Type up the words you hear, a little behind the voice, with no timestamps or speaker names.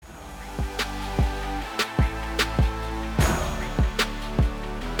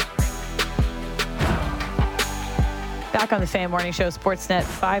Back on the Fan Morning Show, Sportsnet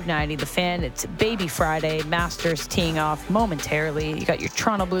 590, The Fan. It's Baby Friday. Masters teeing off momentarily. You got your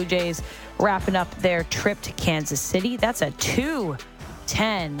Toronto Blue Jays wrapping up their trip to Kansas City. That's a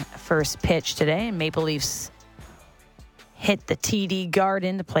 2:10 first pitch today. And Maple Leafs hit the TD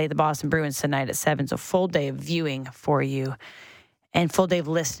Garden to play the Boston Bruins tonight at 7. So full day of viewing for you and full day of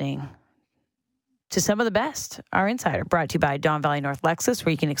listening to some of the best. Our Insider, brought to you by Don Valley North Lexus,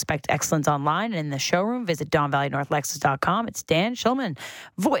 where you can expect excellence online and in the showroom. Visit DonValleyNorthLexus.com. It's Dan Shulman,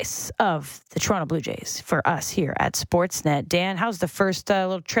 voice of the Toronto Blue Jays, for us here at Sportsnet. Dan, how's the first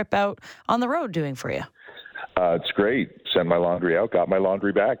little trip out on the road doing for you? It's great. Send my laundry out, got my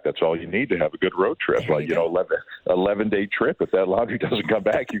laundry back. That's all you need to have a good road trip. 11-day trip. If that laundry doesn't come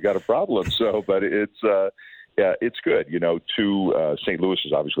back, you got a problem. So, but yeah, it's good. St. Louis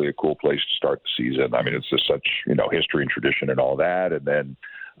is obviously a cool place to start the season. I mean, it's just such, history and tradition and all that. And then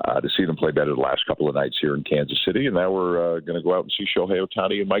to see them play better the last couple of nights here in Kansas City. And now we're going to go out and see Shohei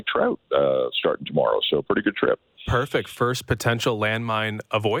Ohtani and Mike Trout starting tomorrow. So pretty good trip. Perfect. First potential landmine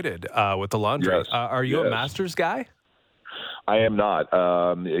avoided with the laundry. Yes. Are you a Masters guy? I am not.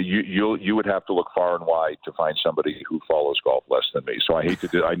 You would have to look far and wide to find somebody who follows golf less than me. So I hate to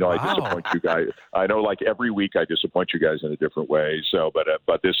do. I know I disappoint you guys. I know, like every week, I disappoint you guys in a different way. So,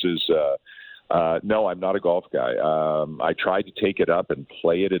 but this is no. I'm not a golf guy. I tried to take it up and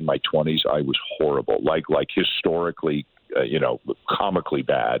play it in my 20s. I was horrible. Like historically. Comically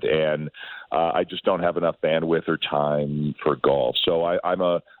bad, and I just don't have enough bandwidth or time for golf. So I'm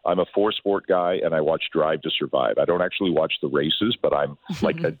a four-sport guy, and I watch Drive to Survive. I don't actually watch the races, but I'm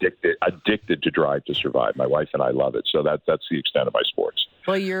like addicted to Drive to Survive. My wife and I love it. So that's the extent of my sports.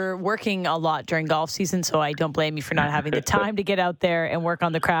 Well, you're working a lot during golf season, so I don't blame you for not having the time to get out there and work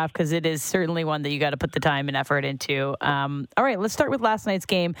on the craft, because it is certainly one that you got to put the time and effort into. All right, let's start with last night's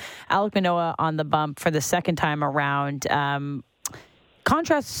game. Alek Manoah on the bump for the second time around.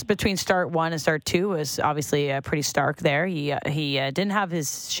 Contrasts between start one and start two was obviously pretty stark there. He didn't have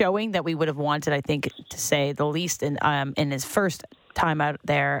his showing that we would have wanted, I think, to say the least, in his first time out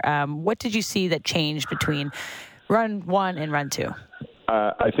there. What did you see that changed between run one and run two?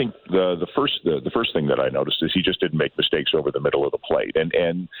 I think the first thing that I noticed is he just didn't make mistakes over the middle of the plate,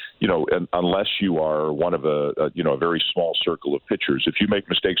 and unless you are one of a very small circle of pitchers, if you make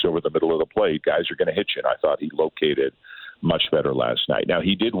mistakes over the middle of the plate, guys are going to hit you. And I thought he located much better last night. Now,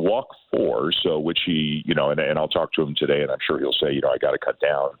 he did walk 4, so which he, and I'll talk to him today, and I'm sure he'll say, I got to cut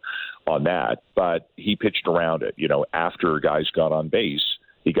down on that. But he pitched around it. After guys got on base,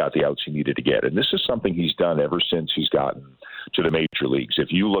 he got the outs he needed to get. And this is something he's done ever since he's gotten to the major leagues.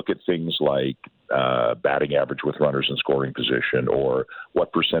 If you look at things like batting average with runners in scoring position, or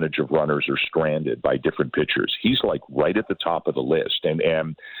what percentage of runners are stranded by different pitchers, he's like right at the top of the list.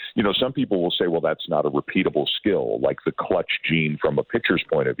 And some people will say, well, that's not a repeatable skill, like the clutch gene from a pitcher's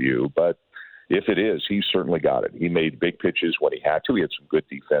point of view. But if it is, he's certainly got it. He made big pitches when he had to. He had some good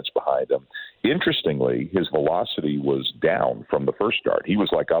defense behind him. Interestingly, his velocity was down from the first start. He was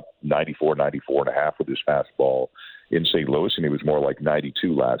like up 94 and a half with his fastball in St. Louis, and he was more like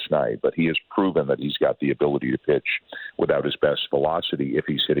 92 last night. But he has proven that he's got the ability to pitch without his best velocity if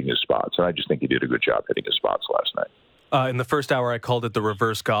he's hitting his spots. And I just think he did a good job hitting his spots last night. In the first hour, I called it the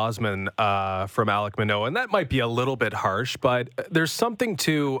reverse Gosman from Alek Manoah, and that might be a little bit harsh, but there's something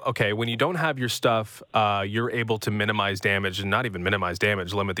to, when you don't have your stuff, you're able to minimize damage, and not even minimize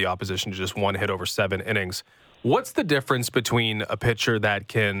damage, limit the opposition to just one hit over 7 innings. What's the difference between a pitcher that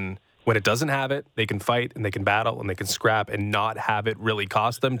can, when it doesn't have it, they can fight and they can battle and they can scrap and not have it really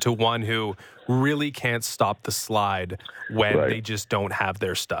cost them, to one who really can't stop the slide when they just don't have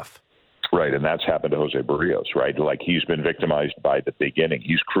their stuff? Right, and that's happened to Jose Barrios, right? Like, he's been victimized by the big inning.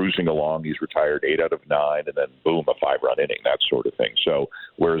 He's cruising along. He's retired 8 out of 9, and then boom, a 5-run inning, that sort of thing. So,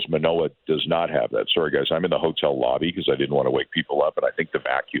 whereas Manoah does not have that. Sorry, guys, I'm in the hotel lobby because I didn't want to wake people up, and I think the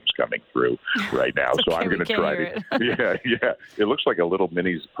vacuum's coming through right now. So I'm going to try to. Yeah. It looks like a little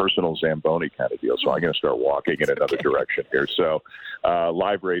mini personal Zamboni kind of deal. So I'm going to start walking in another direction here. So,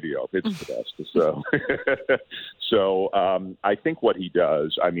 live radio, it's the best. So, I think what he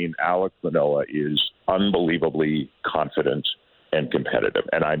does, Alek Manoah is unbelievably confident and competitive.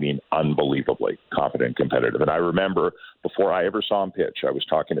 And I mean unbelievably confident and competitive. And I remember before I ever saw him pitch, I was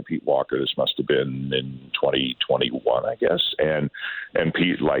talking to Pete Walker. This must have been in 2021, I guess. And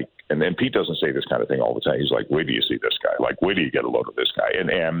Pete, and then Pete doesn't say this kind of thing all the time. He's like, where do you see this guy? Like, where do you get a load of this guy?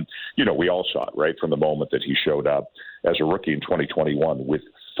 And we all saw it, right, from the moment that he showed up as a rookie in 2021 with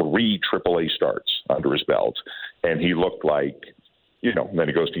 3 AAA starts under his belt. And he looked like, then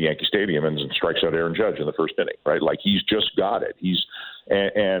he goes to Yankee Stadium and strikes out Aaron Judge in the first inning, right? Like, he's just got it.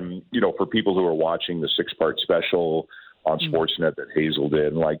 And for people who are watching the 6-part special on Sportsnet that Hazel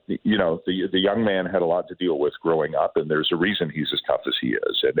did. And like, the young man had a lot to deal with growing up, and there's a reason he's as tough as he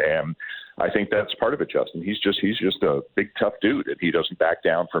is. And I think that's part of it, Justin. He's just a big, tough dude, and he doesn't back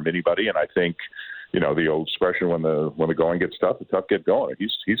down from anybody. And I think, the old expression, when the going gets tough, the tough get going.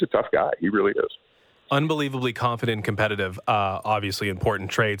 He's a tough guy. He really is. Unbelievably confident and competitive, obviously important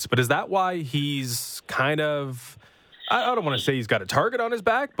traits. But is that why he's kind of, I don't want to say he's got a target on his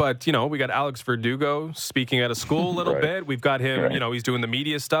back, but, we got Alex Verdugo speaking at a school a little bit. We've got him, he's doing the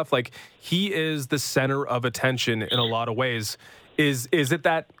media stuff. Like, he is the center of attention in a lot of ways. Is it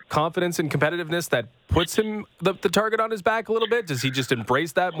that confidence and competitiveness that puts him the target on his back a little bit? Does he just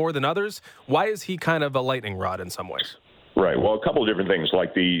embrace that more than others? Why is he kind of a lightning rod in some ways? Right. Well, a couple of different things,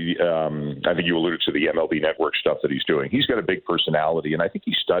 like I think you alluded to the MLB Network stuff that he's doing. He's got a big personality, and I think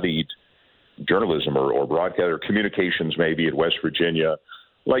he studied journalism or broadcast or communications maybe at West Virginia.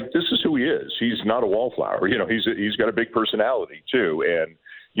 Like, this is who he is. He's not a wallflower. He's got a big personality too, and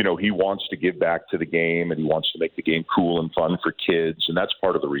he wants to give back to the game, and he wants to make the game cool and fun for kids, and that's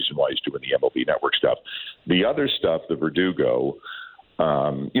part of the reason why he's doing the MLB Network stuff. The other stuff, the Verdugo.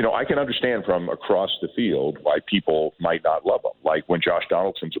 I can understand from across the field why people might not love him. Like, when Josh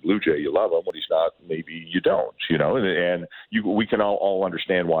Donaldson's a Blue Jay, you love him. When he's not, maybe you don't, and we can all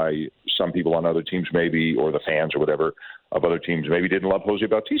understand why some people on other teams maybe, or the fans or whatever of other teams maybe didn't love Jose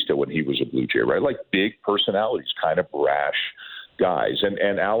Bautista when he was a Blue Jay, right? Like, big personalities, kind of brash guys.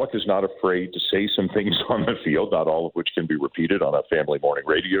 And Alec is not afraid to say some things on the field, not all of which can be repeated on a family morning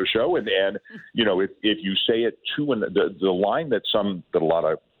radio show. And if you say it to the line that a lot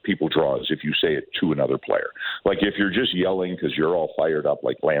of people draw is if you say it to another player. Like, if you're just yelling because you're all fired up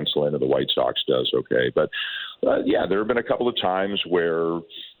like Lance Lynn of the White Sox does, okay. But, there have been a couple of times where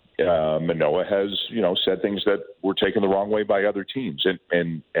Manoah has, said things that were taken the wrong way by other teams,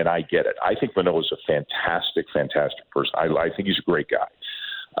 and I get it. I think Manoah is a fantastic person. I think he's a great guy.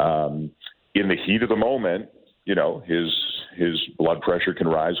 In the heat of the moment, his blood pressure can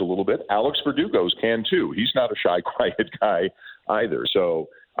rise a little bit. Alex Verdugo's can too. He's not a shy, quiet guy either. So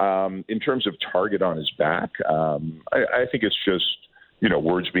in terms of target on his back, I think it's just,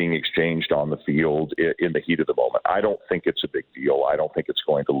 words being exchanged on the field in the heat of the moment. I don't think it's a big deal. I don't think it's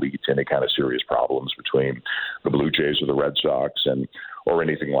going to lead to any kind of serious problems between the Blue Jays or the Red Sox or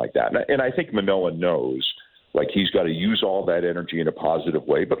anything like that. And I think Manoah knows, like, he's got to use all that energy in a positive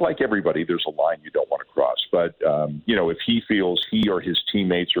way. But like everybody, there's a line you don't want to cross. But, if he feels he or his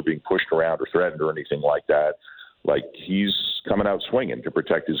teammates are being pushed around or threatened or anything like that, like, he's coming out swinging to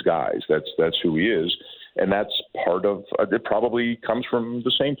protect his guys. That's who he is. And that's part of it. Probably comes from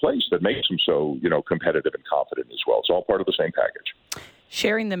the same place that makes him so, competitive and confident as well. It's all part of the same package.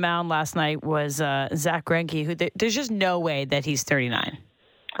 Sharing the mound last night was Zach Greinke, who there's just no way that he's 39,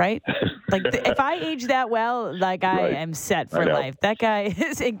 right? Like, if I age that well, like, I am set for life. That guy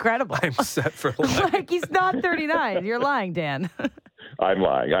is incredible. I'm set for life. Like, he's not 39. You're lying, Dan. I'm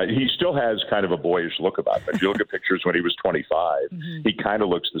lying. He still has kind of a boyish look about him. If you look at pictures when he was 25, he kind of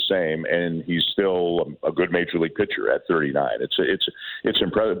looks the same, and he's still a good major league pitcher at 39. It's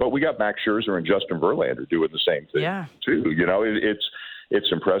impressive. But we got Max Scherzer and Justin Verlander doing the same thing too.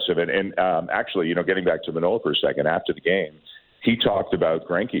 It's impressive. And actually, getting back to Manoah for a second, after the game, he talked about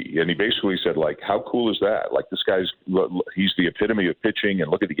Greinke, and he basically said, like, how cool is that? Like, this he's the epitome of pitching,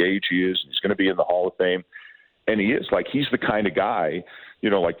 and look at the age he is. And he's going to be in the Hall of Fame. And he is. Like, he's the kind of guy,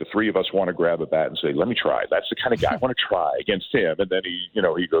 like the three of us want to grab a bat and say, let me try. That's the kind of guy I want to try against him. And then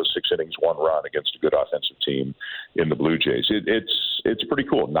he goes 6 innings, 1 run against a good offensive team in the Blue Jays. It's pretty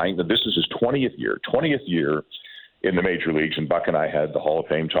cool. This is his 20th year in the major leagues. And Buck and I had the Hall of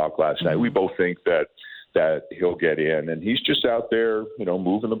Fame talk last night. We both think that he'll get in. And he's just out there,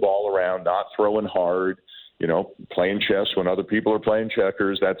 moving the ball around, not throwing hard, playing chess when other people are playing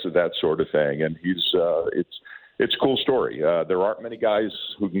checkers, that sort of thing. And it's a cool story. There aren't many guys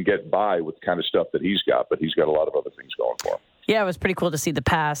who can get by with the kind of stuff that he's got, but he's got a lot of other things going for him. Yeah, it was pretty cool to see the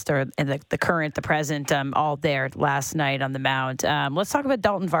past and the current, the present, all there last night on the mound. Let's talk about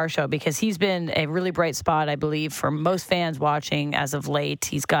Dalton Varsho, because he's been a really bright spot, I believe, for most fans watching as of late.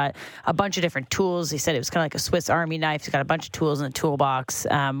 He's got a bunch of different tools. He said it was kind of like a Swiss Army knife. He's got a bunch of tools in the toolbox.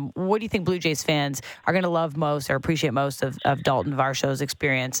 What do you think Blue Jays fans are going to love most or appreciate most of Dalton Varsho's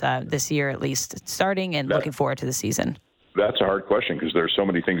experience this year, at least starting and looking forward to the season? That's a hard question because there's so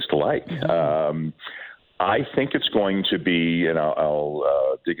many things to like. I think it's going to be, and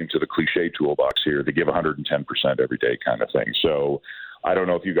I'll dig into the cliche toolbox here, to give 110% every day kind of thing. So I don't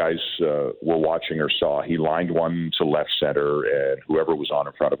know if you guys were watching or saw, he lined one to left center, and whoever was on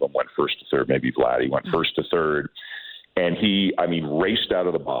in front of him went first to third, maybe Vlad. He went first to third, and he raced out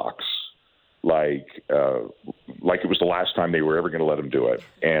of the box like it was the last time they were ever going to let him do it.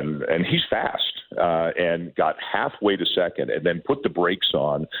 And he's fast, and got halfway to second and then put the brakes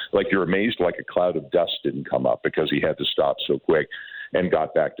on. Like, you're amazed like a cloud of dust didn't come up because he had to stop so quick, and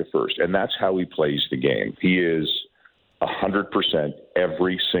got back to first. And that's how he plays the game. He is 100%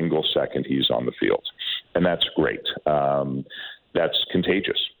 every single second he's on the field. And that's great. That's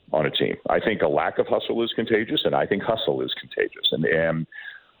contagious on a team. I think a lack of hustle is contagious, and I think hustle is contagious. And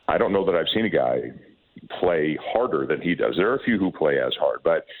I don't know that I've seen a guy play harder than he does. There are a few who play as hard,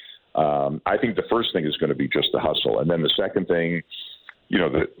 but I think the first thing is going to be just the hustle. And then the second thing,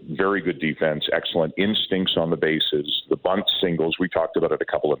 the very good defense, excellent instincts on the bases, the bunt singles. We talked about it a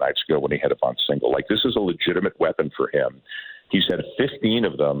couple of nights ago when he had a bunt single. Like, this is a legitimate weapon for him. He's had 16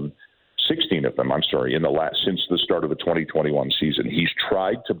 of them, since the start of the 2021 season. He's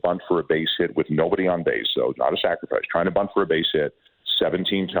tried to bunt for a base hit with nobody on base, so not a sacrifice, trying to bunt for a base hit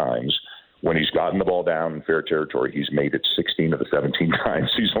 17 times. When he's gotten the ball down in fair territory, he's made it 16 of the 17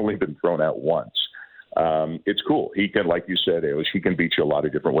 times. He's only been thrown out once. It's cool. He can, like you said, Aylish, he can beat you a lot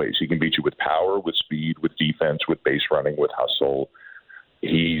of different ways. He can beat you with power, with speed, with defense, with base running, with hustle.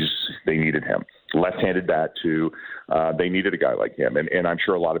 They needed him. Left-handed bat, too. They needed a guy like him. And I'm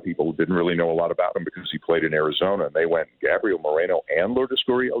sure a lot of people didn't really know a lot about him because he played in Arizona. And they went Gabriel Moreno and Lourdes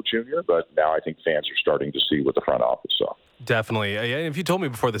Gurriel Jr., but now I think fans are starting to see what the front office saw. Definitely. If you told me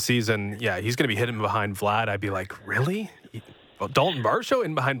before the season, he's going to be hitting behind Vlad, I'd be like, really? Well, Dalton Varsho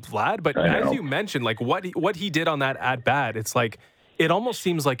in behind Vlad? But as you mentioned, like what he did on that at-bat, it's like, it almost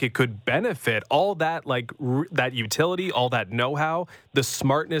seems like it could benefit all that, like that utility, all that know-how, the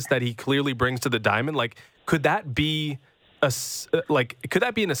smartness that he clearly brings to the diamond. Like, could that be an assist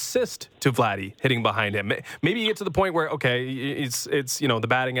to Vladdy hitting behind him? Maybe you get to the point where, okay, it's the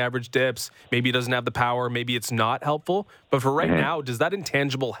batting average dips. Maybe he doesn't have the power. Maybe it's not helpful. But for right now, does that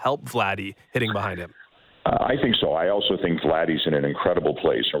intangible help Vladdy hitting behind him? I think so. I also think Vladdy's in an incredible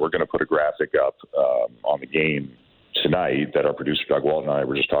place, and we're going to put a graphic up on the game tonight that our producer Doug Walton and I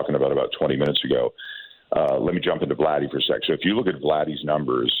were just talking about 20 minutes ago. Let me jump into Vladdy for a sec. So if you look at Vladdy's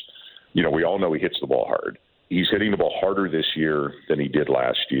numbers, we all know he hits the ball hard. He's hitting the ball harder this year than he did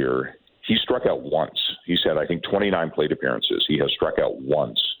last year. He struck out once. He's had, I think, 29 plate appearances. He has struck out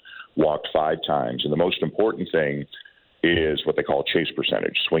once, walked 5 times. And the most important thing is what they call chase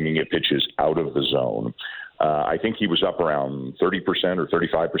percentage, swinging at pitches out of the zone. I think he was up around 30% or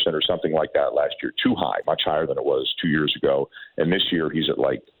 35% or something like that last year. Too high, much higher than it was 2 years ago. And this year he's at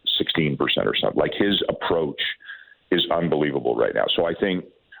like 16% or something. Like, his approach is unbelievable right now. So I think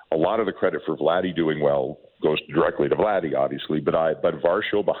a lot of the credit for Vladdy doing well goes directly to Vladdy, obviously, but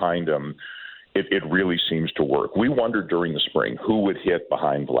Varsho behind him, it really seems to work. We wondered during the spring who would hit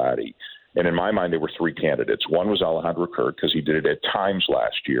behind Vladdy. And in my mind, there were 3 candidates. One was Alejandro Kirk, because he did it at times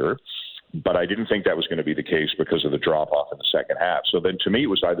last year. But I didn't think that was going to be the case because of the drop-off in the second half. So then to me, it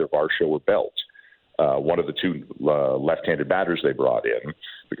was either Varsho or Belt, one of the 2 left-handed batters they brought in,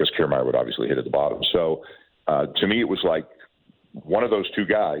 because Kiermaier would obviously hit at the bottom. So to me, it was like one of those 2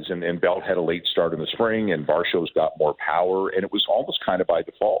 guys, and Belt had a late start in the spring, and Varsho's got more power, and it was almost kind of by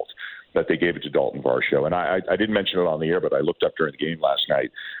default that they gave it to Dalton Varsho. And I didn't mention it on the air, but I looked up during the game last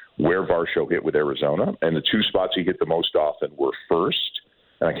night where Varsho hit with Arizona, and the 2 spots he hit the most often were first,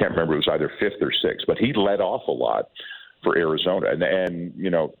 and I can't remember, it was either 5th or 6th, but he led off a lot for Arizona. And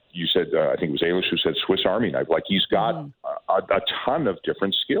you said, I think it was Aylish who said Swiss Army knife. Like, he's got a ton of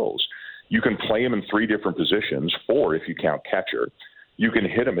different skills. You can play him in 3 different positions, 4 if you count catcher. You can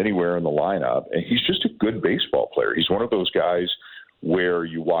hit him anywhere in the lineup, and he's just a good baseball player. He's one of those guys where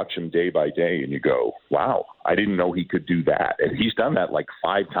you watch him day by day and you go, wow, I didn't know he could do that. And he's done that like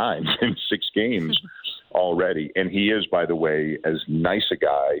 5 times in 6 games already. And he is, by the way, as nice a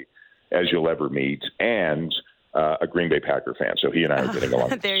guy as you'll ever meet, and a Green Bay Packer fan. So he and I are getting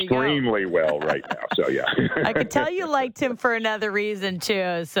along extremely well right now. So, yeah. I could tell you liked him for another reason,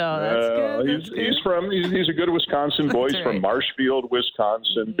 too. So that's good. He's a good Wisconsin boy. He's from Marshfield,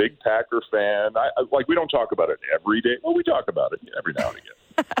 Wisconsin, big Packer fan. We don't talk about it every day. Well, we talk about it every now and again.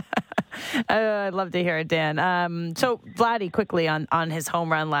 I'd love to hear it, Dan. So, Vladdy, quickly on his home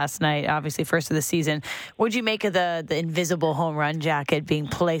run last night, obviously first of the season. What'd you make of the invisible home run jacket being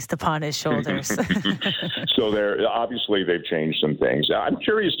placed upon his shoulders? So obviously they've changed some things. I'm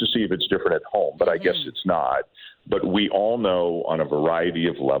curious to see if it's different at home, but I guess it's not. But we all know on a variety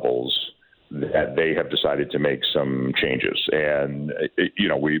of levels that they have decided to make some changes. And,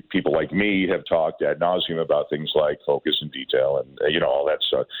 people like me have talked ad nauseum about things like focus and detail and, all that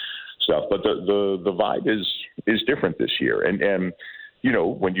stuff. But the vibe is different this year. And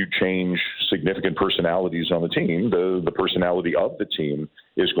when you change significant personalities on the team, the personality of the team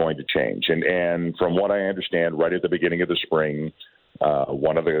is going to change. And from what I understand, right at the beginning of the spring,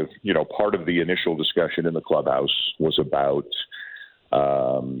 one of the, part of the initial discussion in the clubhouse was about,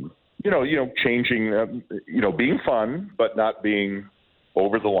 changing, being fun, but not being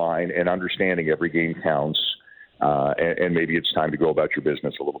over the line and understanding every game counts. And maybe it's time to go about your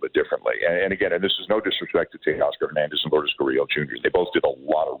business a little bit differently. And again, and this is no disrespect to Teoscar Hernandez and Lourdes Carrillo Jr. They both did a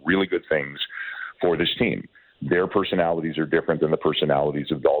lot of really good things for this team. Their personalities are different than the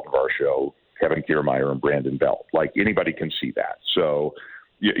personalities of Dalton Varsho, Kevin Kiermaier, and Brandon Belt. Like, anybody can see that. So,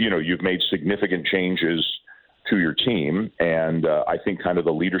 you've made significant changes to your team, and I think kind of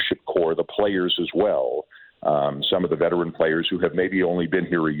the leadership core, the players as well, some of the veteran players who have maybe only been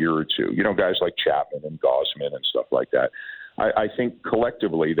here a year or two, guys like Chapman and Gosman and stuff like that. I think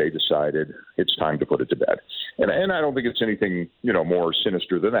collectively they decided it's time to put it to bed. And I don't think it's anything, more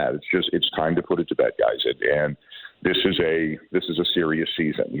sinister than that. It's time to put it to bed, guys. And this is a serious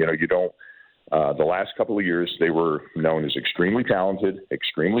season. You don't, the last couple of years they were known as extremely talented,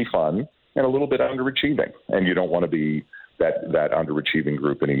 extremely fun, and a little bit underachieving. And you don't want to be that underachieving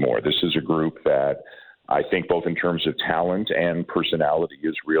group anymore. This is a group that I think both in terms of talent and personality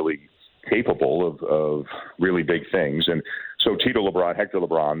is really capable of really big things. And so Hector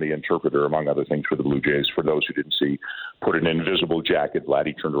LeBron, the interpreter, among other things for the Blue Jays, for those who didn't see, put an invisible jacket.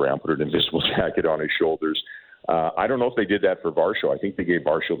 Vladdy turned around, put an invisible jacket on his shoulders. I don't know if they did that for Varsho. I think they gave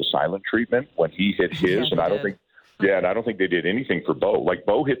Varsho the silent treatment when he hit his, and I don't think they did anything for Bo. Like,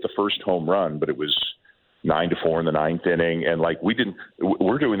 Bo hit the first home run, but it was 9-4 in the ninth inning, and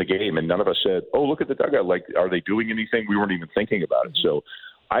we're doing the game, and none of us said, "Oh, look at the dugout! Like, are they doing anything?" We weren't even thinking about it. So,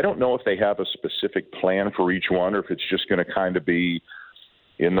 I don't know if they have a specific plan for each one, or if it's just going to kind of be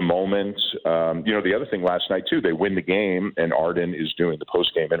in the moment. The other thing last night too, they win the game, and Arden is doing the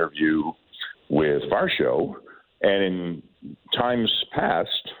post-game interview with Varsho, and in times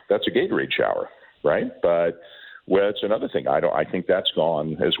past, that's a Gatorade shower, right? But it's another thing. I think that's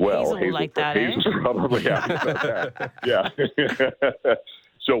gone as well. Hazel like that, Hazel's probably happy about that. Yeah.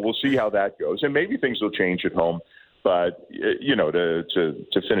 So we'll see how that goes, and maybe things will change at home. But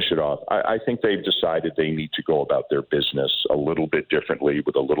to finish it off, I think they've decided they need to go about their business a little bit differently,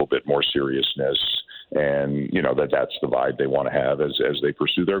 with a little bit more seriousness, and that's the vibe they want to have as they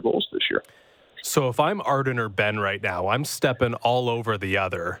pursue their goals this year. So if I'm Arden or Ben right now, I'm stepping all over the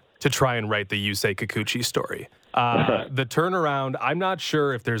other to try and write the Yusei Kikuchi story. The turnaround, I'm not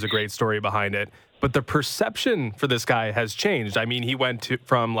sure if there's a great story behind it, but the perception for this guy has changed. I mean, he went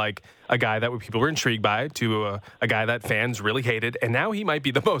from like a guy that people were intrigued by to a guy that fans really hated, and now he might be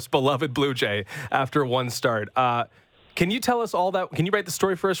the most beloved Blue Jay after one start. Can you tell us all that? Can you write the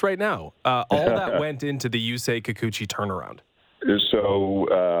story for us right now? All that went into the Yusei Kikuchi turnaround. So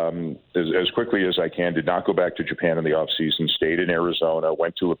as quickly as I can, did not go back to Japan in the offseason, stayed in Arizona,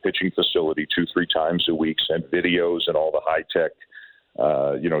 went to a pitching facility 2-3 times a week, sent videos and all the high-tech,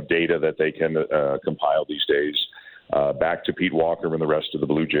 data that they can compile these days, back to Pete Walker and the rest of the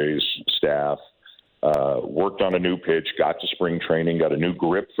Blue Jays staff, worked on a new pitch, got to spring training, got a new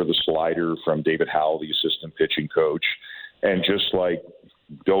grip for the slider from David Howell, the assistant pitching coach, and just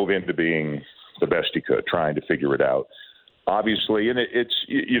dove into being the best he could, trying to figure it out. Obviously, and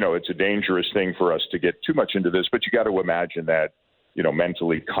it's a dangerous thing for us to get too much into this, but you got to imagine that,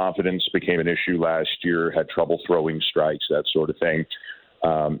 mentally confidence became an issue last year, had trouble throwing strikes, that sort of thing.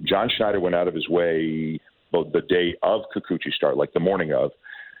 John Schneider went out of his way both the day of Kikuchi start, like the morning of,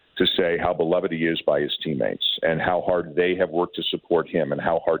 to say how beloved he is by his teammates and how hard they have worked to support him and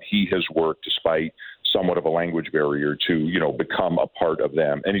how hard he has worked despite somewhat of a language barrier to, become a part of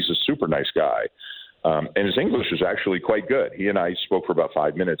them. And he's a super nice guy. And his English is actually quite good. He and I spoke for about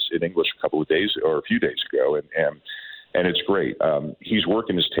 5 minutes in English a few days ago, and it's great. He's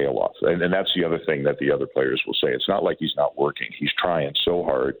working his tail off, and that's the other thing that the other players will say. It's not like he's not working. He's trying so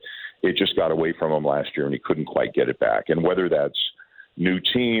hard. It just got away from him last year, and he couldn't quite get it back. And whether that's new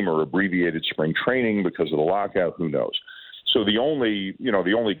team or abbreviated spring training because of the lockout, who knows? So the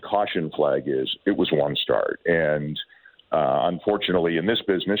only caution flag is it was one start, and unfortunately, in this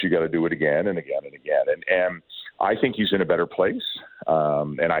business, you got to do it again and again and again. And I think he's in a better place,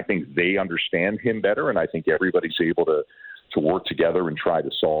 and I think they understand him better, and I think everybody's able to work together and try to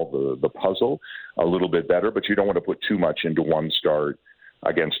solve the puzzle a little bit better. But you don't want to put too much into one start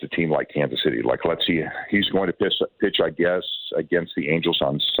against a team like Kansas City. Like, let's see, he's going to pitch, I guess, against the Angels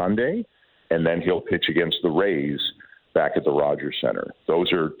on Sunday, and then he'll pitch against the Rays back at the Rogers Center.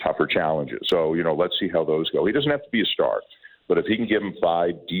 Those are tougher challenges. So, let's see how those go. He doesn't have to be a star, but if he can give him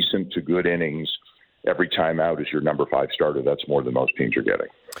 5 decent to good innings every time out as your number 5 starter, that's more than most teams are getting.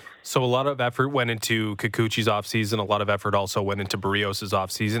 So a lot of effort went into Kikuchi's offseason. A lot of effort also went into Barrios'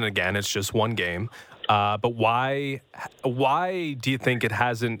 offseason. Again, it's just one game. But why do you think it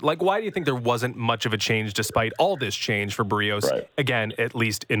hasn't, why do you think there wasn't much of a change despite all this change for Barrios, again, at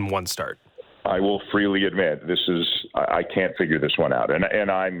least in one start? I will freely admit, I can't figure this one out.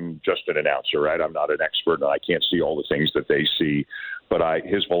 And I'm just an announcer, right? I'm not an expert, and I can't see all the things that they see. But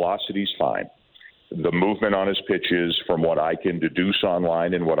his velocity's fine. The movement on his pitches, from what I can deduce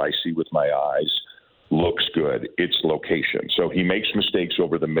online and what I see with my eyes, looks good. It's location. So he makes mistakes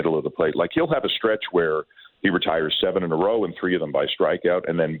over the middle of the plate. Like, he'll have a stretch where he retires 7 in a row and 3 of them by strikeout,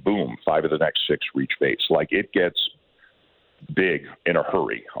 and then boom, 5 of the next 6 reach base. Like, it gets big in a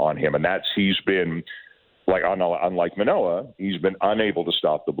hurry on him. And he's been, unlike Manoah, he's been unable to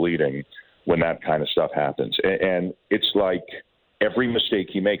stop the bleeding when that kind of stuff happens. And it's like every mistake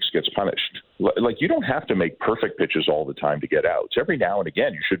he makes gets punished. Like, you don't have to make perfect pitches all the time to get outs. Every now and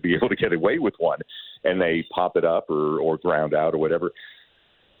again, you should be able to get away with one, and they pop it up or ground out or whatever.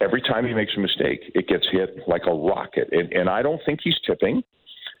 Every time he makes a mistake, it gets hit like a rocket. And I don't think he's tipping.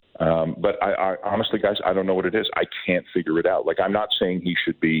 But I honestly, guys, I don't know what it is. I can't figure it out. Like, I'm not saying he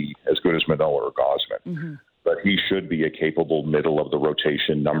should be as good as Manoah or Gausman, but he should be a capable middle of the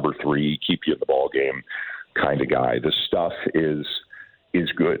rotation, number 3, keep you in the ball game kind of guy. The stuff is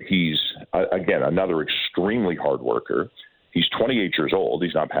good. He's, again, another extremely hard worker. He's 28 years old.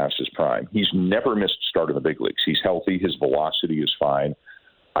 He's not past his prime. He's never missed a start in the big leagues. He's healthy. His velocity is fine.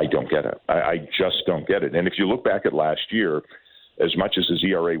 I don't get it. I just don't get it. And if you look back at last year, as much as his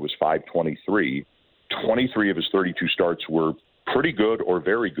ERA was 5.23, 23 of his 32 starts were pretty good or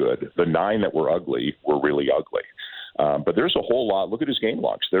very good. The 9 that were ugly were really ugly. But there's a whole lot. Look at his game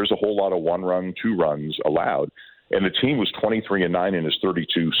logs. There's a whole lot of 1-run, 2 runs allowed. And the team was 23-9 in his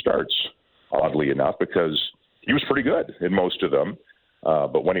 32 starts, oddly enough, because he was pretty good in most of them.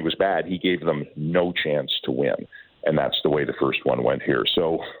 But when he was bad, he gave them no chance to win. And that's the way the first one went here.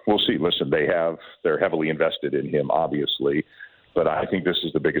 So we'll see. Listen, they're heavily invested in him, obviously. But I think this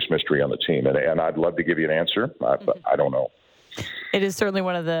is the biggest mystery on the team. And I'd love to give you an answer, but I don't know. It is certainly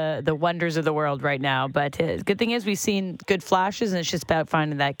one of the wonders of the world right now. But the good thing is we've seen good flashes, and it's just about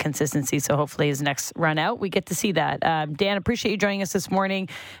finding that consistency. So hopefully his next run out, we get to see that. Dan, appreciate you joining us this morning.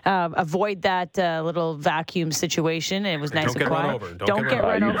 Avoid that little vacuum situation. It was nice and quiet. Don't get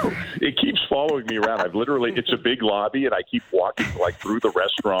run over. It keeps following me around. It's a big lobby, and I keep walking through the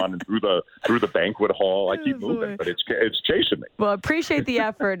restaurant and through the banquet hall. I keep moving, but it's chasing me. Well, appreciate the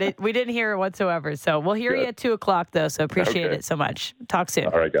effort. We didn't hear it whatsoever. So we'll hear you at 2:00 though. So appreciate it so much. Talk soon.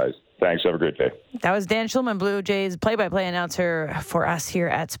 All right, guys. Thanks. Have a great day. That was Dan Shulman, Blue Jays play-by-play announcer for us here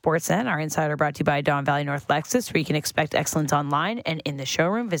at Sportsnet. Our insider brought to you by Don Valley North Lexus, where you can expect excellence online and in the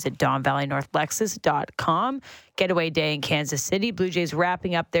showroom. Visit DonValleyNorthLexus.com. Getaway day in Kansas City. Blue Jays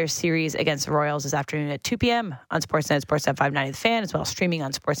wrapping up their series against the Royals this afternoon at 2 p.m. on Sportsnet, Sportsnet 590 The Fan, as well as streaming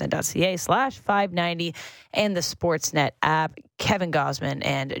on sportsnet.ca/590 and the Sportsnet app. Kevin Gausman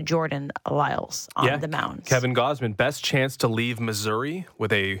and Jordan Lyles on the mound. Kevin Gausman, best chance to leave Missouri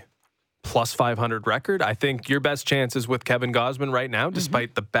with a plus 500 record. I think your best chance is with Kevin Gausman right now,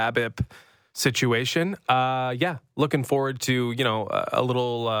 despite the BABIP situation. Looking forward to, a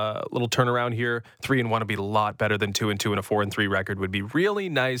little turnaround here. 3-1 would be a lot better than 2-2, and a 4-3 record would be really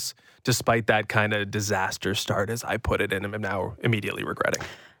nice, despite that kind of disaster start, as I put it, and I'm now immediately regretting.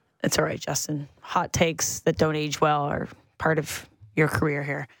 It's all right, Justin. Hot takes that don't age well are part of your career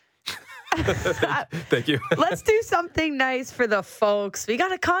here. Thank you. Let's do something nice for the folks. We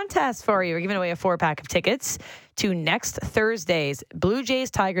got a contest for you. We're giving away a 4-pack of tickets to next Thursday's Blue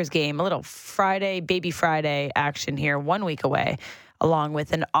Jays-Tigers game. A little Baby Friday action here, 1 week away, along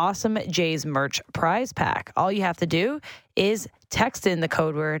with an awesome Jays merch prize pack. All you have to do is text in the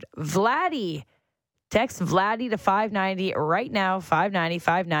code word Vladdy. Text Vladdy to 590 right now,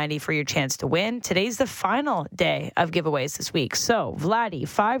 590 for your chance to win. Today's the final day of giveaways this week. So, Vladdy,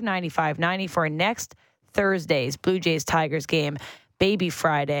 590 for next Thursday's Blue Jays-Tigers game, Baby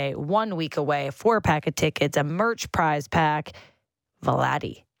Friday, 1 week away, 4-pack of tickets, a merch prize pack.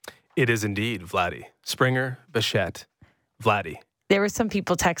 Vladdy. It is indeed Vladdy. Springer, Bichette, Vladdy. There were some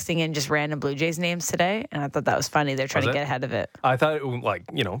people texting in just random Blue Jays names today, and I thought that was funny. They're trying to get ahead of it. I thought,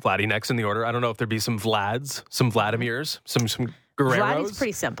 Vladdy next in the order. I don't know if there'd be some Vlads, some Vladimirs, some Guerreros. Vladdy's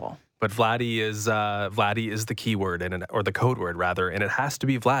pretty simple. But Vladdy is the keyword, or the code word, rather, and it has to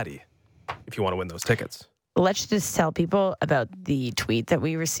be Vladdy if you want to win those tickets. Let's just tell people about the tweet that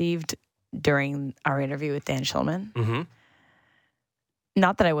we received during our interview with Dan Shulman. Mm-hmm.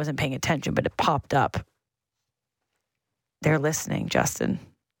 Not that I wasn't paying attention, but it popped up. They're listening, Justin.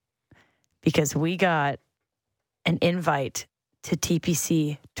 because we got an invite to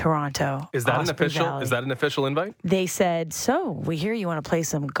TPC Toronto. Is that Osprey an official? Valley. Is that an official invite? They said, so we hear you want to play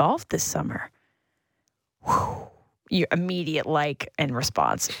some golf this summer. Whew. Your immediate and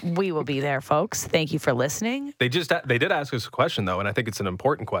response. We will be there, folks. Thank you for listening. They did ask us a question though, and I think it's an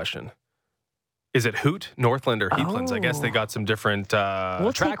important question. Is it Hoot, Northland, or Heathlands? I guess they got some different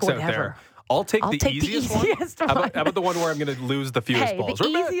we'll tracks out there. I'll take the easiest one. How about the one where I'm going to lose the fewest balls? The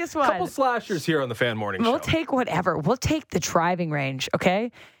easiest one. A couple slashers here on the Fan Morning Show. We'll take whatever. We'll take the driving range,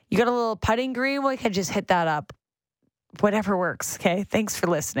 okay? You got a little putting green? We can just hit that up. Whatever works, okay? Thanks for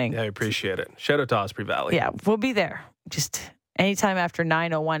listening. Yeah, I appreciate it. Shout out to Osprey Valley. Yeah, we'll be there. Just anytime after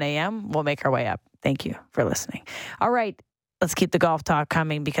 9:01 a.m., we'll make our way up. Thank you for listening. All right, let's keep the golf talk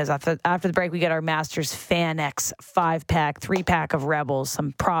coming because after the break, we get our Masters Fan X 5-pack, 3-pack of Rebels,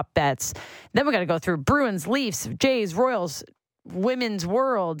 some prop bets. Then we got to go through Bruins, Leafs, Jays, Royals, Women's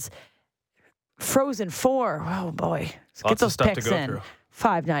Worlds, Frozen 4. Oh, boy. Let's get those picks in.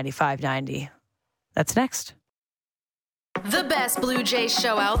 590. That's next. The best Blue Jays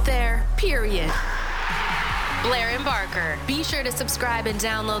show out there, period. Blair and Barker. Be sure to subscribe and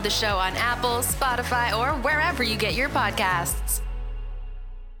download the show on Apple, Spotify, or wherever you get your podcasts.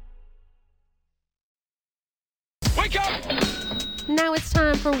 Wake up! Now it's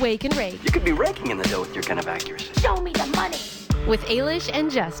time for Wake and Rake. You could be raking in the dough with your kind of accuracy. Show me the money. With Ailish and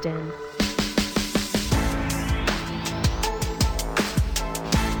Justin.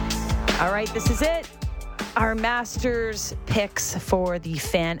 All right, this is it. Our Masters picks for the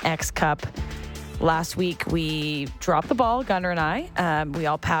Fan X Cup. Last week, we dropped the ball, Gunnar and I. We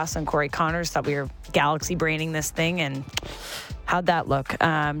all passed on Corey Connors, thought we were galaxy braining this thing, and how'd that look?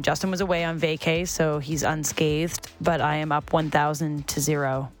 Justin was away on vacay, so he's unscathed, but I am up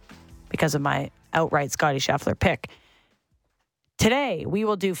 1,000-0 because of my outright Scotty Scheffler pick. Today, we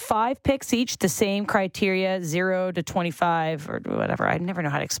will do 5 picks each, the same criteria, 0 to 25 or whatever. I never know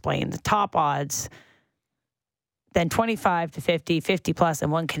how to explain the top odds. Then 25 to 50, 50 plus,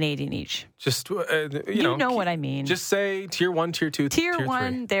 and 1 Canadian each. Just, you know what I mean. Just say tier 1, tier 2, tier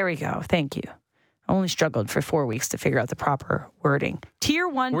 1, 3. There we go. Thank you. I only struggled for 4 weeks to figure out the proper wording. Tier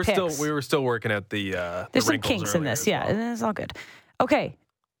 1 picks. We were still working at the There's some kinks in this. Yeah, well. It's all good. Okay.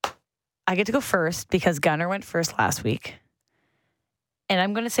 I get to go first because Gunnar went first last week. And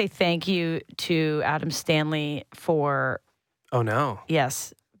I'm going to say thank you to Adam Stanley for... Oh, no.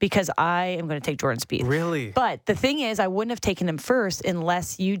 Yes. Because I am going to take Jordan Spieth. Really? But the thing is, I wouldn't have taken him first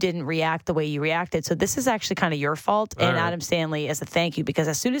unless you didn't react the way you reacted. So this is actually kind of your fault. And right. Adam Stanley as a thank you, because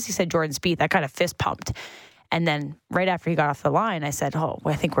as soon as he said Jordan Spieth, I kind of fist pumped. And then right after he got off the line, I said, oh,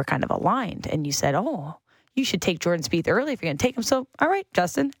 well, I think we're kind of aligned. And you said, oh, you should take Jordan Spieth early if you're going to take him. So, all right,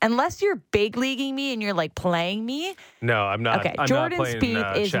 Justin, unless you're big leaguing me and you're like playing me. No, I'm not. Okay, I'm Jordan not playing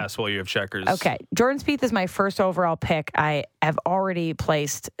Spieth chess while you have checkers. Okay, Jordan Spieth is my first overall pick. I have already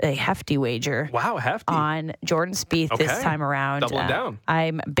placed a hefty wager. Wow, hefty. On Jordan Spieth this time around. Doubling down.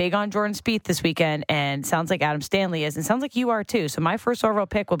 I'm big on Jordan Spieth this weekend, and sounds like Adam Stanley is, and sounds like you are too. So my first overall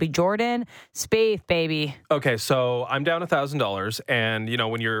pick will be Jordan Spieth, baby. Okay, so I'm down $1,000, and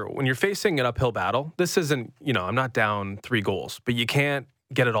when you're facing an uphill battle, this isn't I'm not down 3 goals, but you can't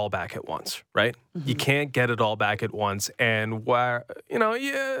get it all back at once, right? Mm-hmm. You can't get it all back at once, and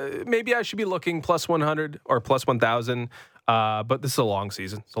maybe I should be looking plus 100 or plus 1,000, but this is a long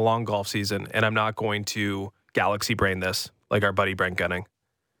season. It's a long golf season, and I'm not going to galaxy brain this like our buddy Brent Gunning.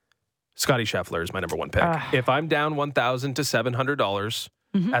 Scotty Scheffler is my number 1 pick. If I'm down $1,000 to $700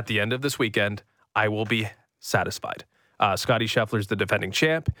 at the end of this weekend, I will be satisfied. Scotty Scheffler is the defending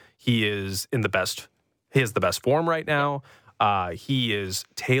champ. He is in the best. He has the best form right now. He is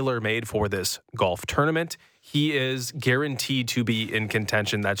tailor-made for this golf tournament. He is guaranteed to be in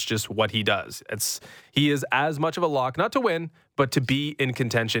contention. That's just what he does. He is as much of a lock, not to win, but to be in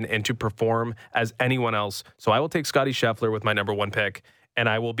contention and to perform as anyone else. So I will take Scotty Scheffler with my number 1 pick, and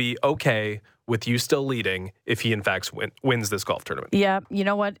I will be okay with you still leading if he, in fact, wins this golf tournament. Yeah, you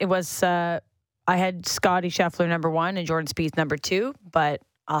know what? It was I had Scotty Scheffler number 1 and Jordan Spieth number 2, but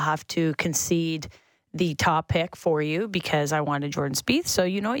I'll have to concede the top pick for you because I wanted Jordan Spieth. So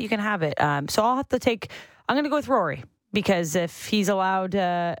you know what? You can have it. So I'll have to I'm going to go with Rory because if he's allowed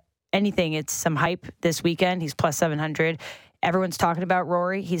anything, it's some hype this weekend. He's plus 700. Everyone's talking about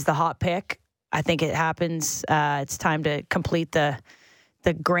Rory. He's the hot pick. I think it happens. It's time to complete the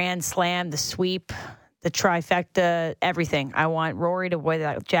grand slam, the sweep, the trifecta, everything. I want Rory to wear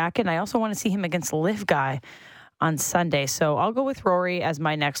that jacket. And I also want to see him against the Liv guy on Sunday. So I'll go with Rory as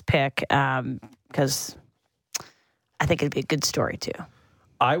my next pick because I think it'd be a good story too.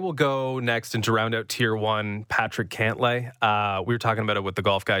 I will go next and to round out tier 1, Patrick Cantlay. We were talking about it with the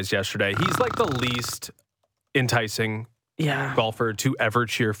golf guys yesterday. He's like the least enticing golfer to ever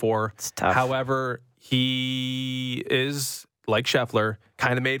cheer for. It's tough. However, he is, like Scheffler,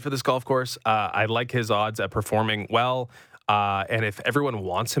 kind of made for this golf course. I like his odds at performing well. And if everyone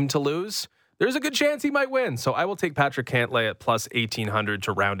wants him to lose, there's a good chance he might win. So I will take Patrick Cantlay at plus 1,800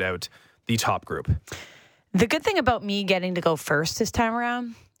 to round out the top group. The good thing about me getting to go first this time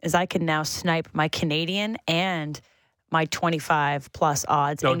around is I can now snipe my Canadian and my 25 plus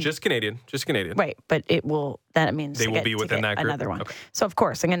odds. No, just Canadian. Just Canadian. Right, but that means they will be within that group. Another one. Okay. So, of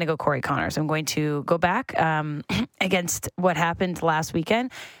course, I'm going to go Corey Connors. I'm going to go back against what happened last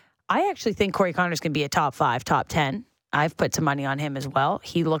weekend. I actually think Corey Connors can be a top 5, top 10. I've put some money on him as well.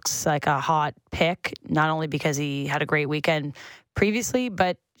 He looks like a hot pick, not only because he had a great weekend previously,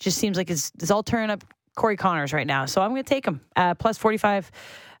 but just seems like it's all turning up Corey Connors right now. So I'm going to take him plus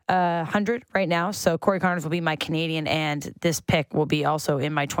 4,500 right now. So Corey Connors will be my Canadian, and this pick will be also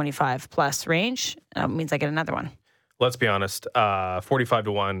in my 25 plus range. That means I get another one. Let's be honest, 45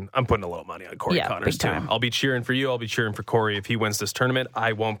 to 1, I'm putting a little money on Corey Connors too. Time. I'll be cheering for you. I'll be cheering for Corey. If he wins this tournament,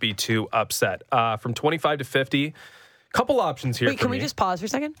 I won't be too upset. From 25 to 50, couple options here. Wait, can we just pause for a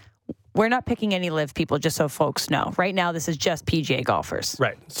second? We're not picking any live people, just so folks know. Right now, this is just PGA golfers.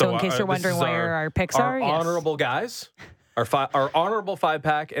 Right. So in case you're wondering where our picks are, yes. Honorable guys, our honorable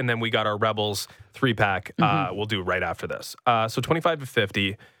 5-pack, and then we got our Rebels 3-pack. We'll do right after this. So 25 to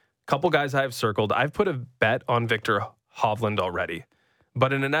 50, couple guys I've circled. I've put a bet on Victor Hovland already,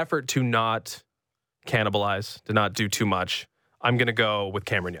 but in an effort to not cannibalize, to not do too much, I'm going to go with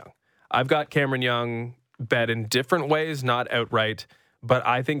Cameron Young. I've got Cameron Young bet in different ways, not outright. But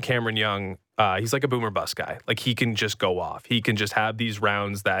I think Cameron Young, he's like a boomer bust guy. Like, he can just go off. He can just have these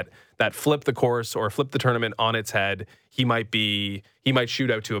rounds that flip the course or flip the tournament on its head. He might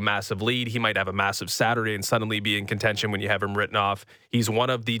shoot out to a massive lead. He might have a massive Saturday and suddenly be in contention when you have him written off. He's one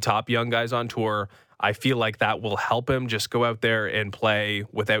of the top young guys on tour. I feel like that will help him just go out there and play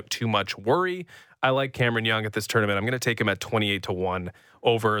without too much worry. I like Cameron Young at this tournament. I'm going to take him at 28 to 1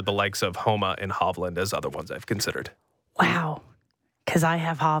 over the likes of Homa and Hovland as other ones I've considered. Wow. Because I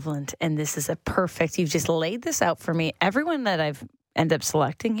have Hovland, and this is you've just laid this out for me. Everyone that I've ended up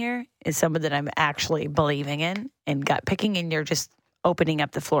selecting here is someone that I'm actually believing in and gut picking, and you're just opening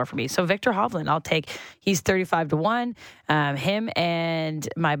up the floor for me. So Victor Hovland, he's 35 to 1. Him and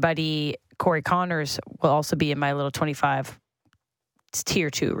my buddy Corey Connors will also be in my little 25 tier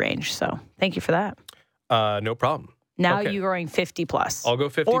 2 range. So thank you for that. No problem. Now Okay. you're going 50 plus. I'll go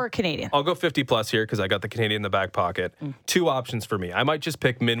 50. Or Canadian. I'll go 50 plus here because I got the Canadian in the back pocket. Two options for me. I might just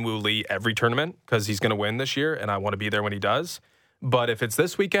pick Min-Woo Lee every tournament because he's going to win this year and I want to be there when he does. But if it's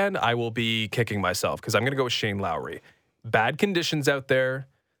this weekend, I will be kicking myself because I'm going to go with Shane Lowry. Bad conditions out there.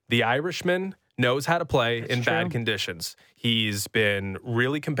 The Irishman knows how to play in bad conditions. He's been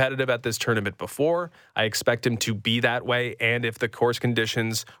really competitive at this tournament before. I expect him to be that way. And if the course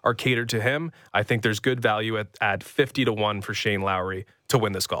conditions are catered to him, I think there's good value at 50 to 1 for Shane Lowry to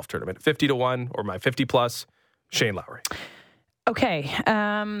win this golf tournament. 50 to 1 or my 50 plus, Shane Lowry. Okay.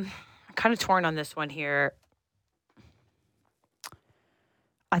 I'm kind of torn on this one here.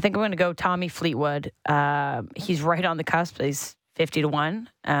 I think I'm going to go Tommy Fleetwood. He's right on the cusp. He's 50 to 1.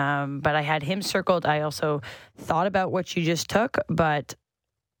 But I had him circled. I also thought about what you just took, but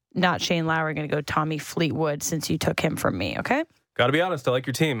not Shane Lowry. I'm going to go Tommy Fleetwood since you took him from me. Okay. Got to be honest. I like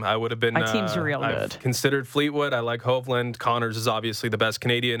your team. I would have been. My team's real I've good. Considered Fleetwood. I like Hovland. Connors is obviously the best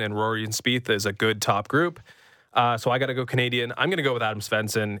Canadian, and Rory and Spieth is a good top group. So I got to go Canadian. I'm going to go with Adam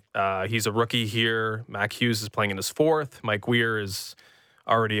Svensson. He's a rookie here. Mac Hughes is playing in his 4th. Mike Weir is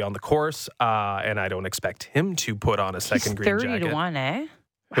already on the course, and I don't expect him to put on a second green jacket. 30 to 1, eh?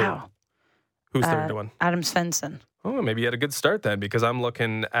 Wow. Who's 30 to 1? Adam Svensson. Oh, maybe he had a good start then, because I'm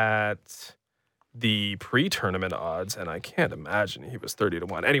looking at the pre-tournament odds, and I can't imagine he was 30 to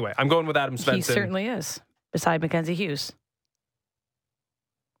 1. Anyway, I'm going with Adam Svensson. He certainly is, beside Mackenzie Hughes.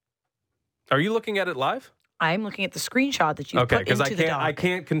 Are you looking at it live? I'm looking at the screenshot that you put into the doc. I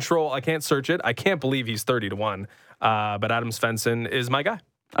can't search it. I can't believe he's 30 to 1. But Adam Svensson is my guy.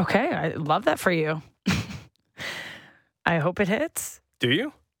 Okay, I love that for you. I hope it hits. Do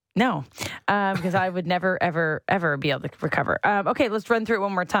you? No, because I would never, ever, ever be able to recover. Okay, let's run through it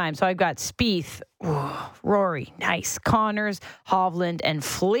one more time. So I've got Spieth, Rory, nice, Connors, Hovland, and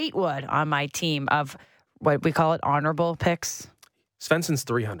Fleetwood on my team of what we call it, honorable picks. Svensson's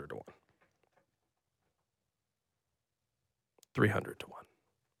 300 to 1. 300 to 1.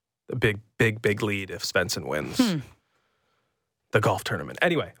 A big lead if Svensson wins. the golf tournament.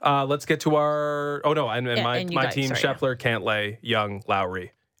 Anyway, let's get to our... Oh, no, and my guys, team, sorry, Scheffler, Cantlay, Young,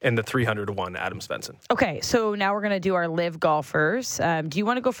 Lowry, and the 300-1 Adam Svensson. Okay, so now we're going to do our live golfers. Do you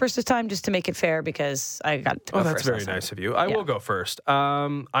want to go first this time just to make it fair? Because I got to go first. Oh, that's very nice of you. I will go first.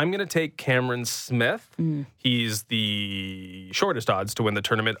 I'm going to take Cameron Smith. He's the shortest odds to win the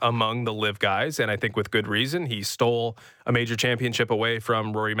tournament among the live guys, and I think with good reason. He stole a major championship away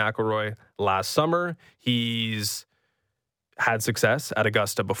from Rory McIlroy last summer. He's had success at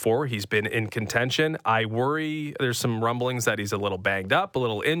Augusta before. He's been in contention. I worry there's some rumblings that he's a little banged up, a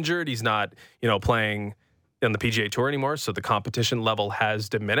little injured. He's not, playing on the PGA Tour anymore, so the competition level has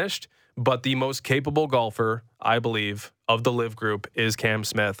diminished. But the most capable golfer, I believe, of the LIV group is Cam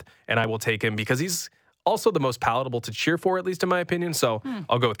Smith, and I will take him because he's also the most palatable to cheer for, at least in my opinion. So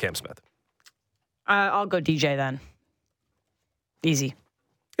I'll go with Cam Smith. I'll go DJ then. Easy.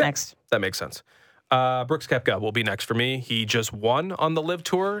 Yeah, next. That makes sense. Brooks Koepka will be next for me. He just won on the LIV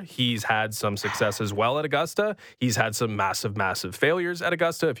Tour. He's had some success as well at Augusta. He's had some massive, massive failures at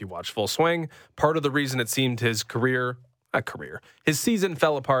Augusta. If you watch Full Swing, part of the reason it seemed his season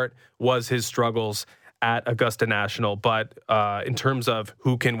fell apart was his struggles at Augusta National. But in terms of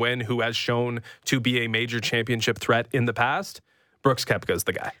who can win, who has shown to be a major championship threat in the past, Brooks Koepka is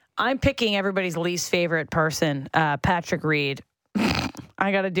the guy. I'm picking everybody's least favorite person, Patrick Reed.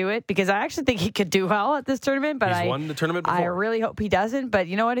 I got to do it because I actually think he could do well at this tournament. But He's won the tournament before. I really hope he doesn't. But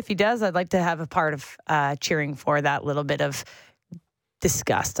you know what? If he does, I'd like to have a part of cheering for that little bit of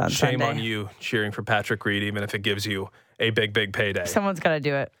disgust on Sunday. Shame on you cheering for Patrick Reed, even if it gives you a big, big payday. Someone's got to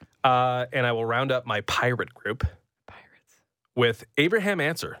do it. And I will round up my pirate group with Abraham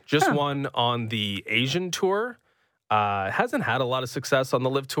Answer. Just won on the Asian Tour. Hasn't had a lot of success on the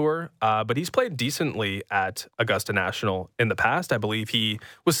LIV Tour, but he's played decently at Augusta National in the past. I believe he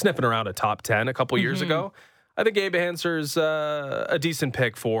was sniffing around a top 10 a couple years ago. I think Abe Answer's a decent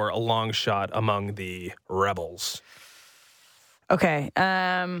pick for a long shot among the Rebels. Okay.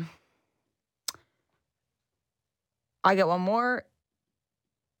 I got one more.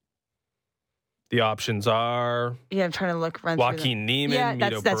 The options are... Yeah, I'm trying to run Joaquin Neiman, yeah,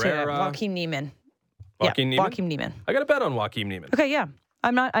 Mito that's Pereira. Right. Joaquin Neiman. Joaquin Neiman? Joaquin Neiman. I got a bet on Joaquin Neiman. Okay, yeah.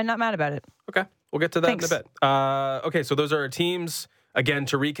 I'm not mad about it. Okay. We'll get to that Thanks. in a bit. Okay, so those are our teams. Again,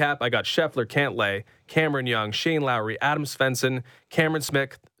 to recap, I got Scheffler, Cantlay, Cameron Young, Shane Lowry, Adam Svensson, Cameron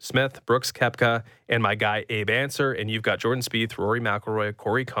Smith, Brooks Koepka, and my guy Abe Answer. And you've got Jordan Spieth, Rory McIlroy,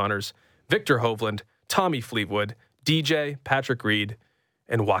 Corey Connors, Victor Hovland, Tommy Fleetwood, DJ, Patrick Reed,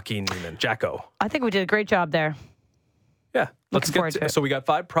 and Joaquin Neiman. Jacko. I think we did a great job there. Yeah. Looking forward to it. So we got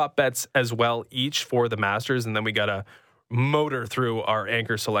 5 prop bets as well, each for the Masters, and then we got to motor through our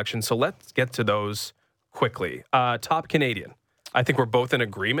anchor selection. So let's get to those quickly. Top Canadian. I think we're both in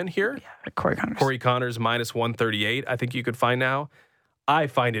agreement here. Yeah, Corey Connors minus 138. I think you could find now. I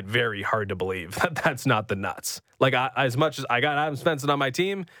find it very hard to believe that that's not the nuts. Like, as much as I got Adam Svensson on my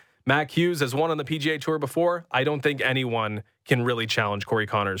team, Mac Hughes has won on the PGA Tour before. I don't think anyone can really challenge Corey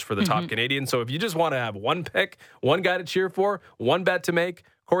Connors for the top Canadian. So if you just want to have one pick, one guy to cheer for, one bet to make,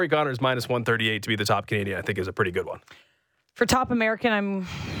 Corey Connors minus 138 to be the top Canadian, I think is a pretty good one. For top American, I'm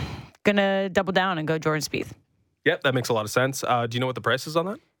going to double down and go Jordan Spieth. Yep, that makes a lot of sense. Do you know what the price is on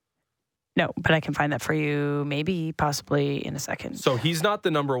that? No, but I can find that for you maybe, possibly in a second. So he's not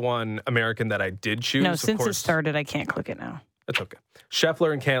the number one American that I did choose. No, since it started, I can't click it now. That's okay.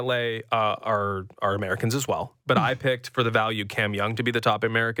 Scheffler and Cantlay are Americans as well. But I picked for the value Cam Young to be the top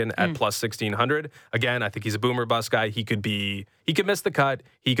American at plus 1,600. Again, I think he's a boomer bust guy. He could miss the cut.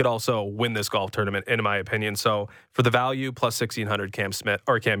 He could also win this golf tournament, in my opinion. So for the value, plus 1,600,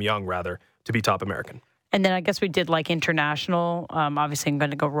 Cam Young rather, to be top American. And then I guess we did like international. Obviously, I'm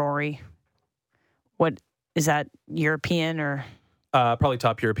going to go Rory. What is that, European or? Probably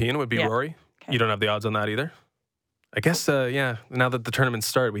top European would be Rory. Okay. You don't have the odds on that either? I guess, now that the tournament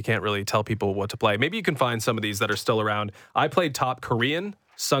started, we can't really tell people what to play. Maybe you can find some of these that are still around. I played top Korean,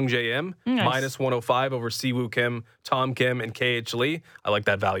 Sung Jae Im, minus 105 over Siwoo Kim, Tom Kim, and KH Lee. I like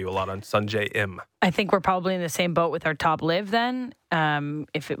that value a lot on Sung Jae Im. I think we're probably in the same boat with our top live then.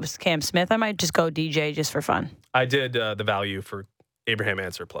 If it was Cam Smith, I might just go DJ just for fun. I did the value for Abraham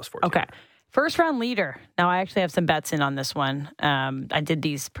Answer plus 14. Okay. First round leader. Now, I actually have some bets in on this one. I did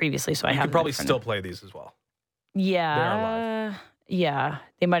these previously, so I have. You could probably still play these as well. Yeah. They are live. Yeah.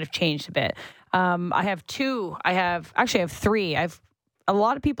 They might have changed a bit. I have two. I have three. A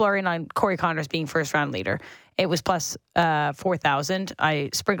lot of people are in on Corey Connors being first round leader. It was plus 4,000. I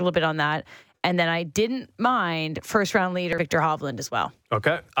sprinkled a bit on that. And then I didn't mind first round leader Victor Hovland as well.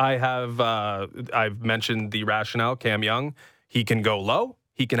 Okay. I've mentioned the rationale, Cam Young. He can go low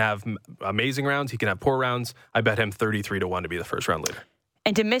He can have amazing rounds. He can have poor rounds. I bet him 33-1 to be the first round leader.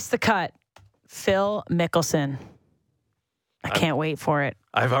 And to miss the cut, Phil Mickelson. I can't wait for it.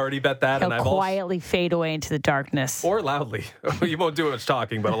 I've already bet that. He'll and I've quietly fade away into the darkness. Or loudly. You won't do much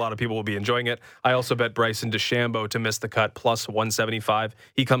talking, but a lot of people will be enjoying it. I also bet Bryson DeChambeau to miss the cut, plus 175.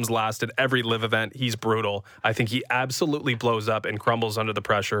 He comes last at every live event. He's brutal. I think he absolutely blows up and crumbles under the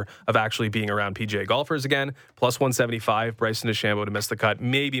pressure of actually being around PGA golfers again. Plus 175, Bryson DeChambeau to miss the cut.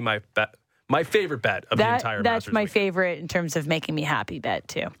 Maybe my favorite bet of the entire Masters That's my weekend. favorite in terms of making me happy bet,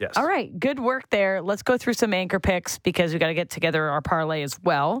 too. Yes. All right. Good work there. Let's go through some anchor picks because we got to get together our parlay as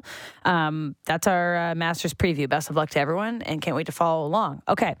well. That's our Masters preview. Best of luck to everyone and can't wait to follow along.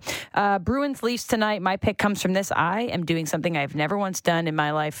 Okay. Bruins Leafs tonight. My pick comes from this. I am doing something I've never once done in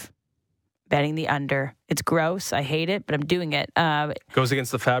my life. Betting the under. It's gross. I hate it, but I'm doing it. Goes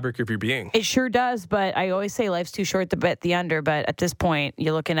against the fabric of your being. It sure does, but I always say life's too short to bet the under. But at this point,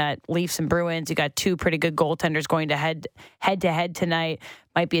 you're looking at Leafs and Bruins. You got two pretty good goaltenders going to head to head tonight.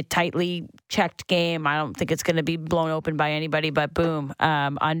 Might be a tightly checked game. I don't think it's going to be blown open by anybody, but boom.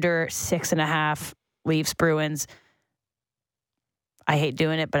 Under 6.5 Leafs, Bruins. I hate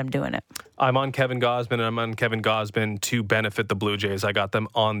doing it, but I'm doing it. I'm on Kevin Gausman, and I'm on Kevin Gausman to benefit the Blue Jays. I got them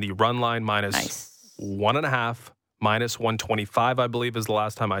on the run line minus 1.5, minus 125, I believe, is the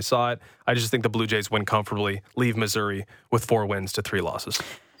last time I saw it. I just think the Blue Jays win comfortably, leave Missouri with 4 wins to 3 losses.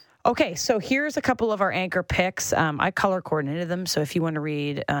 Okay, so here's a couple of our anchor picks. I color coordinated them, so if you want to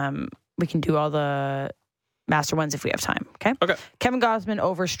read, we can do all the master ones if we have time. Okay. Kevin Gausman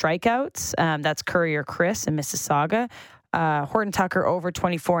over strikeouts. That's Curry or Chris in Mississauga. Horton Tucker over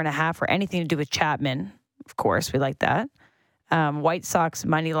 24.5 or anything to do with Chapman. Of course, we like that. White Sox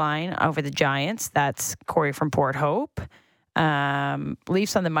money line over the Giants. That's Corey from Port Hope.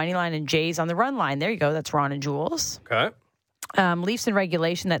 Leafs on the money line and Jays on the run line. There you go. That's Ron and Jules. Okay. Leafs in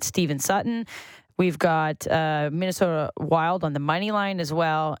regulation. That's Steven Sutton. We've got Minnesota Wild on the money line as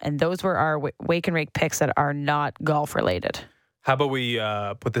well. And those were our Wake and Rake picks that are not golf related. How about we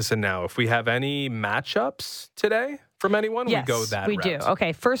put this in now? If we have any matchups today from anyone, yes, we go that we route. do.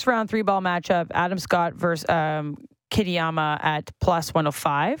 Okay, first round 3-ball matchup, Adam Scott versus Kitayama at plus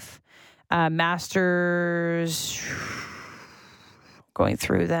 105. Masters, going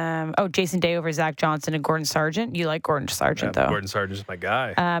through them. Oh, Jason Day over Zach Johnson and Gordon Sargent. You like Gordon Sargent, though. Gordon Sargent's my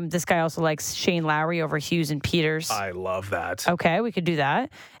guy. This guy also likes Shane Lowry over Hughes and Peters. I love that. Okay, we could do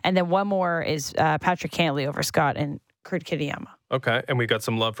that. And then one more is Patrick Cantley over Scott and Kurt Kitayama. Okay, and we got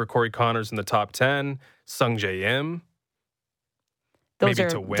some love for Corey Connors in the top 10. Sung Jae Im. Those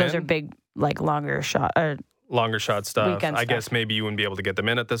maybe to win. Those are big, like longer shot stuff. Weekend I stuff. guess maybe you wouldn't be able to get them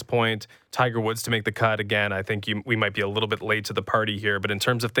in at this point. Tiger Woods to make the cut again. I think we might be a little bit late to the party here, but in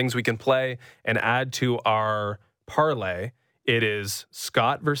terms of things we can play and add to our parlay, it is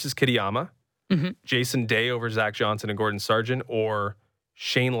Scott versus Kitayama, Jason Day over Zach Johnson and Gordon Sargent, or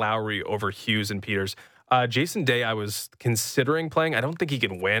Shane Lowry over Hughes and Peters. Jason Day, I was considering playing. I don't think he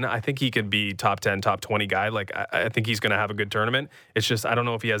can win. I think he could be top 10, top 20 guy. Like, I think he's going to have a good tournament. It's just, I don't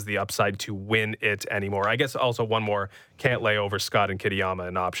know if he has the upside to win it anymore. I guess also one more, can't lay over Scott and Kitayama,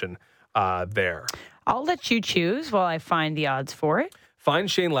 an option there. I'll let you choose while I find the odds for it. Find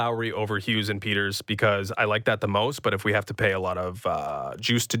Shane Lowry over Hughes and Peters because I like that the most, but if we have to pay a lot of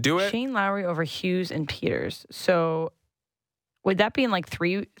juice to do it. Shane Lowry over Hughes and Peters. So would that be in like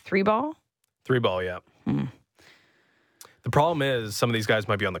three ball? 3-ball, yeah. The problem is some of these guys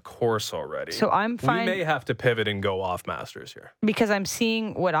might be on the course already. So I'm fine. We may have to pivot and go off Masters here. Because I'm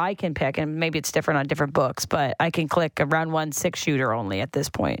seeing what I can pick, and maybe it's different on different books, but I can click a round 1 6-shooter only at this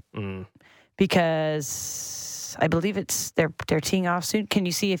point. Because I believe they're teeing off soon. Can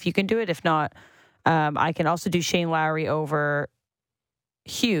you see if you can do it? If not, I can also do Shane Lowry over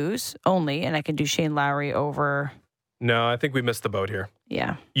Hughes only, and I can do Shane Lowry over... No, I think we missed the boat here.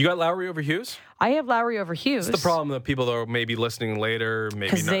 Yeah. You got Lowry over Hughes? I have Lowry over Hughes. It's the problem that people are maybe listening later,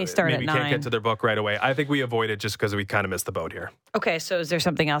 maybe not, they start maybe at can't 9. get to their book right away. I think we avoid it just because we kind of missed the boat here. Okay, so is there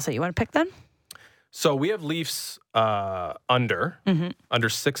something else that you want to pick then? So we have Leafs under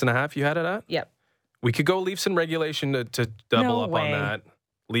 6.5 you had it at? Yep. We could go Leafs in regulation to double up on that.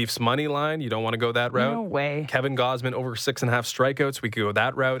 Leafs money line, you don't want to go that route? No way. Kevin Gausman over 6.5 strikeouts, we could go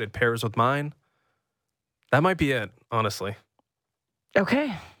that route. It pairs with mine. That might be it, honestly.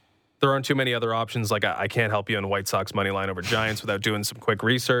 Okay. There aren't too many other options. Like I can't help you on White Sox money line over Giants without doing some quick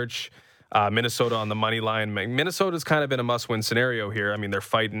research. Minnesota on the money line. Minnesota's kind of in a must-win scenario here. I mean, they're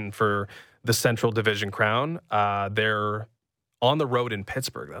fighting for the Central Division crown. They're on the road in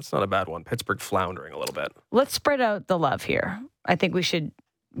Pittsburgh. That's not a bad one. Pittsburgh floundering a little bit. Let's spread out the love here. I think we should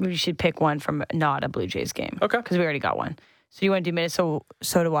pick one from not a Blue Jays game. Okay. Because we already got one. So you want to do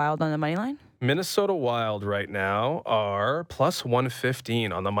Minnesota Wild on the money line? Minnesota Wild right now are plus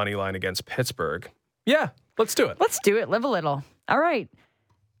 115 on the money line against Pittsburgh. Yeah, let's do it. Let's do it. Live a little. All right.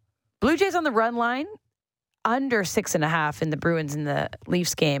 Blue Jays on the run line, under 6.5 in the Bruins and the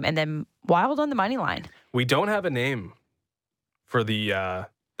Leafs game, and then Wild on the money line. We don't have a name for the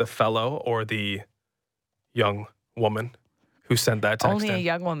fellow or the young woman who sent that text. Only a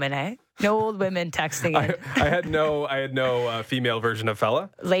young woman, eh? No old women texting in. I had no female version of fella.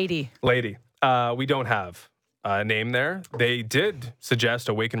 Lady. We don't have a name there. They did suggest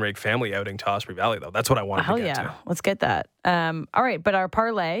a Wake and Rake family outing to Osprey Valley, though. That's what I wanted to get to. Let's get that. All right, but our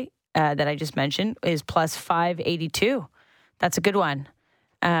parlay that I just mentioned is plus 582. That's a good one.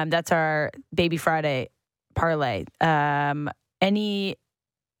 That's our Baby Friday parlay. Any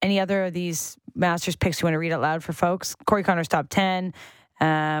other of these Masters picks you want to read out loud for folks? Corey Connor's top 10.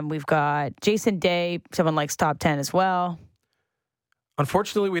 We've got Jason Day. Someone likes top 10 as well.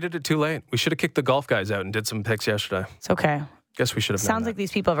 Unfortunately, we did it too late. We should have kicked the golf guys out and did some picks yesterday. It's okay. Guess we should have. Sounds like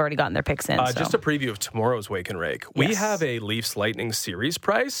these people have already gotten their picks in. Just a preview of tomorrow's Wake and Rake. Yes. We have a Leafs Lightning series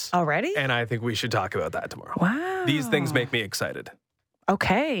price already, and I think we should talk about that tomorrow. Wow, these things make me excited.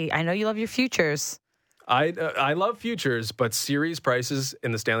 Okay, I know you love your futures. I love futures, but series prices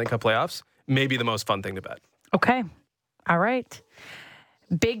in the Stanley Cup playoffs may be the most fun thing to bet. Okay, all right.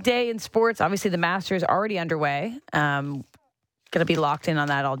 Big day in sports. Obviously, the Masters already underway. Going to be locked in on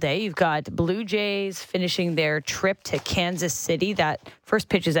that all day. You've got Blue Jays finishing their trip to Kansas City. That first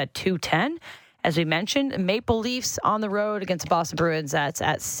pitch is at 2:10. As we mentioned, Maple Leafs on the road against the Boston Bruins. That's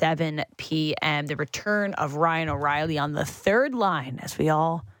at 7 p.m. The return of Ryan O'Reilly on the third line, as we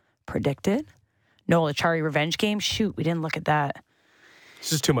all predicted. Noel Acciari revenge game. Shoot, we didn't look at that.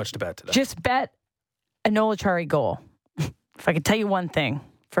 This is too much to bet today. Just bet a Noel Acciari goal. If I could tell you one thing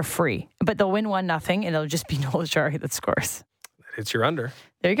for free, but they'll win 1-0, and it'll just be Noel Acciari that scores. It's your under.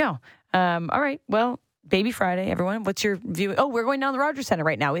 There you go. All right. Well, Baby Friday, everyone. What's your view? Oh, we're going down the Rogers Center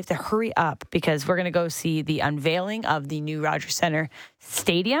right now. We have to hurry up because we're going to go see the unveiling of the new Rogers Center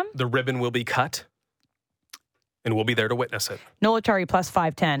Stadium. The ribbon will be cut, and we'll be there to witness it. Noel Acciari plus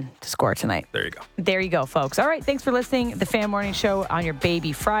 510 to score tonight. There you go. There you go, folks. All right. Thanks for listening. The Fan Morning Show on your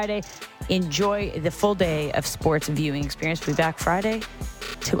Baby Friday. Enjoy the full day of sports viewing experience. We'll be back Friday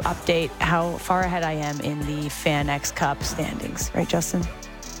to update how far ahead I am in the Fan X Cup standings. Right, Justin?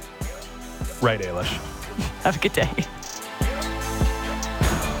 Right, Ailish. Have a good day.